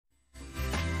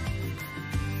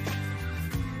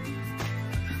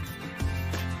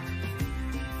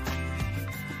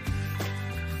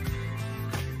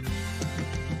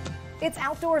It's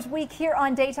Outdoors Week here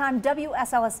on Daytime.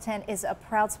 WSLS 10 is a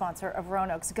proud sponsor of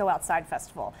Roanoke's Go Outside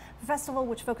Festival, a festival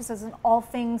which focuses on all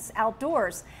things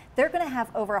outdoors. They're going to have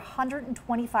over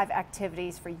 125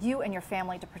 activities for you and your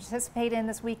family to participate in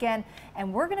this weekend,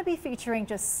 and we're going to be featuring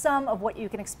just some of what you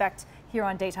can expect here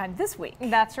on Daytime this week.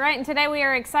 That's right, and today we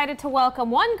are excited to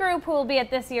welcome one group who will be at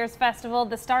this year's festival,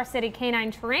 the Star City Canine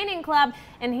Training Club,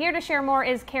 and here to share more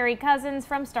is Carrie Cousins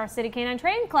from Star City Canine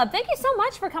Training Club. Thank you so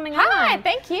much for coming on. Hi,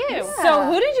 thank you. Yeah. So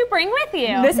who did you bring with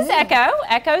you? This is Echo.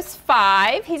 Echo's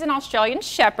 5. He's an Australian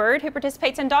Shepherd who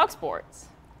participates in dog sports.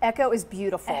 Echo is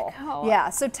beautiful. Echo. Yeah,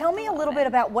 so tell me a little bit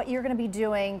about what you're going to be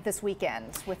doing this weekend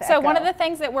with Echo. So one of the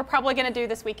things that we're probably going to do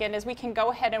this weekend is we can go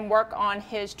ahead and work on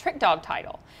his trick dog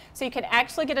title. So you can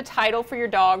actually get a title for your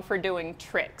dog for doing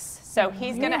tricks. So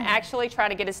he's going to actually try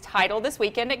to get his title this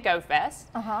weekend at Go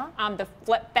Fest. The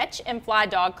Fetch and Fly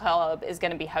Dog Club is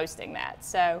going to be hosting that.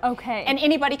 So and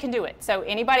anybody can do it. So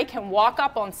anybody can walk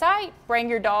up on site, bring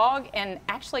your dog, and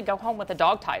actually go home with a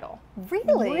dog title.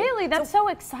 Really? Really? That's so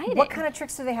exciting. What kind of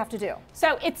tricks do they have to do?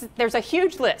 So there's a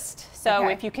huge list. So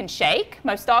if you can shake,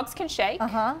 most dogs can shake.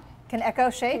 Can Echo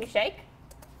shake? Can you shake?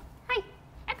 Hi,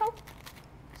 Echo.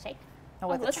 Shake. Oh,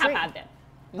 with let's a treat. high five then.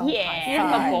 Oh,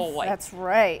 Yeah, good boy. That's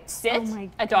right. Sit.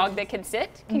 A dog that can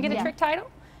sit can get a trick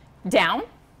title. Down.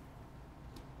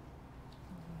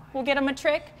 We'll get them a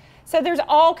trick. So there's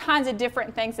all kinds of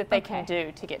different things that they can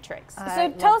do to get tricks.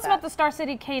 So tell us about the Star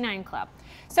City Canine Club.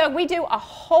 So we do a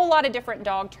whole lot of different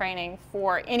dog training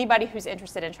for anybody who's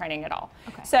interested in training at all.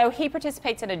 So he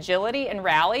participates in agility and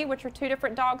rally, which are 2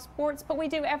 different dog sports, but we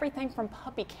do everything from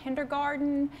puppy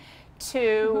kindergarten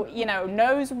to,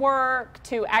 nose work,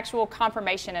 to actual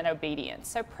conformation and obedience.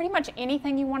 So pretty much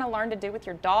anything you want to learn to do with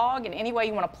your dog and any way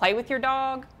you want to play with your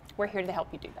dog, we're here to help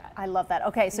you do that. I love that.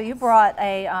 Okay, so you brought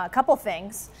a couple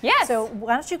things. Yes. So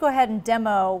why don't you go ahead and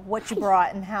demo what you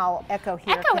brought and how Echo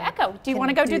here Echo, do you want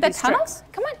to go do the tunnel?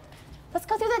 Come on, let's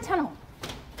go through the tunnel.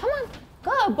 Come on,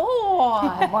 good boy.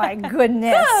 Oh my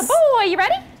goodness. Good boy, you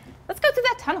ready? Let's go through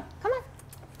that tunnel, come on.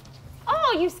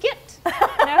 Oh, you skipped.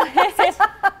 No.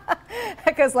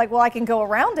 Echo's like, well, I can go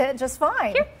around it just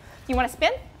fine. Here, you want to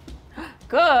spin?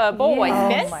 Good boy,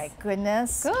 spin. Oh my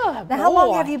goodness. Good Now, boy. how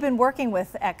long have you been working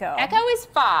with Echo? Echo is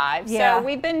 5, so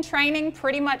we've been training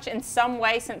pretty much in some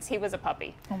way since he was a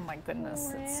puppy. Oh my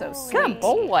goodness, it's so sweet. Good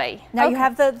boy. Now you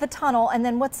have the tunnel, and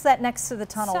then what's that next to the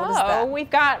tunnel? What is that? So we've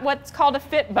got what's called a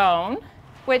fit bone,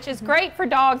 which is great for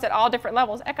dogs at all different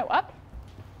levels. Echo, up.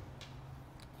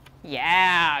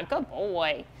 Yeah, good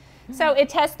boy. So it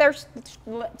tests their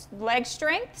leg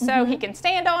strength, so he can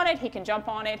stand on it, he can jump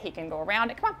on it, he can go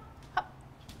around it. Come on, up.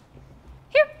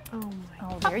 Here.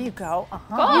 Oh, there you go. Good.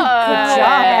 Good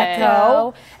job,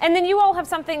 Echo. And then you all have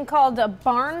something called a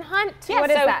barn hunt. Yeah, what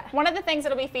is that? One of the things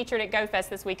that'll be featured at Go Fest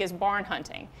this week is barn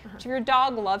hunting. If your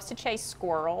dog loves to chase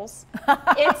squirrels,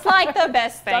 it's like the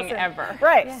best thing ever.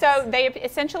 Right. Yes. So they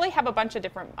essentially have a bunch of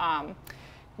different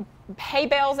hay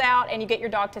bales out, and you get your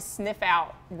dog to sniff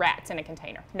out rats in a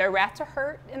container. No rats are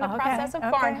hurt in the process of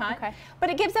barn hunt, but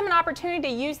it gives them an opportunity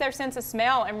to use their sense of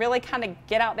smell and really kind of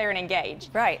get out there and engage.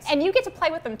 Right. And you get to play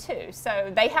with them too,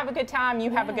 so they have a good time,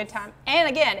 you have a good time, and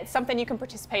again, it's something you can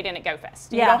participate in at Go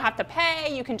Fest. You don't have to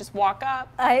pay, you can just walk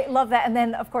up. I love that, and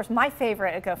then of course my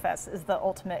favorite at Go Fest is the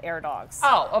ultimate air dogs.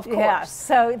 Oh, of course. Yeah,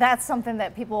 so that's something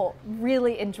that people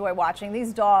really enjoy watching.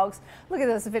 These dogs, look at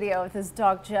this video of this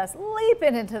dog just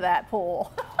leaping into that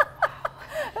pool.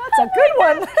 That's a good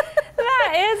one.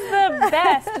 That is the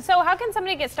best. So how can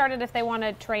somebody get started if they want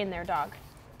to train their dog?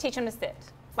 Teach them to sit.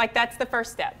 Like, that's the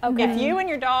first step. If you and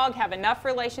your dog have enough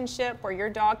relationship where your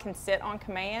dog can sit on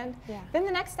command, then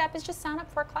the next step is just sign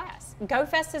up for a class. Go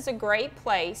Fest is a great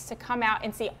place to come out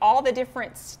and see all the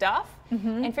different stuff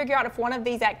and figure out if one of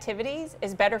these activities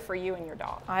is better for you and your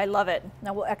dog. I love it.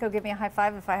 Now, will Echo give me a high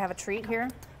five if I have a treat here?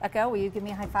 Echo, will you give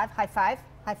me a high five? High five?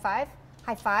 High five?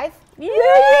 High five?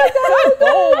 Yeah, good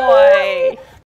boy.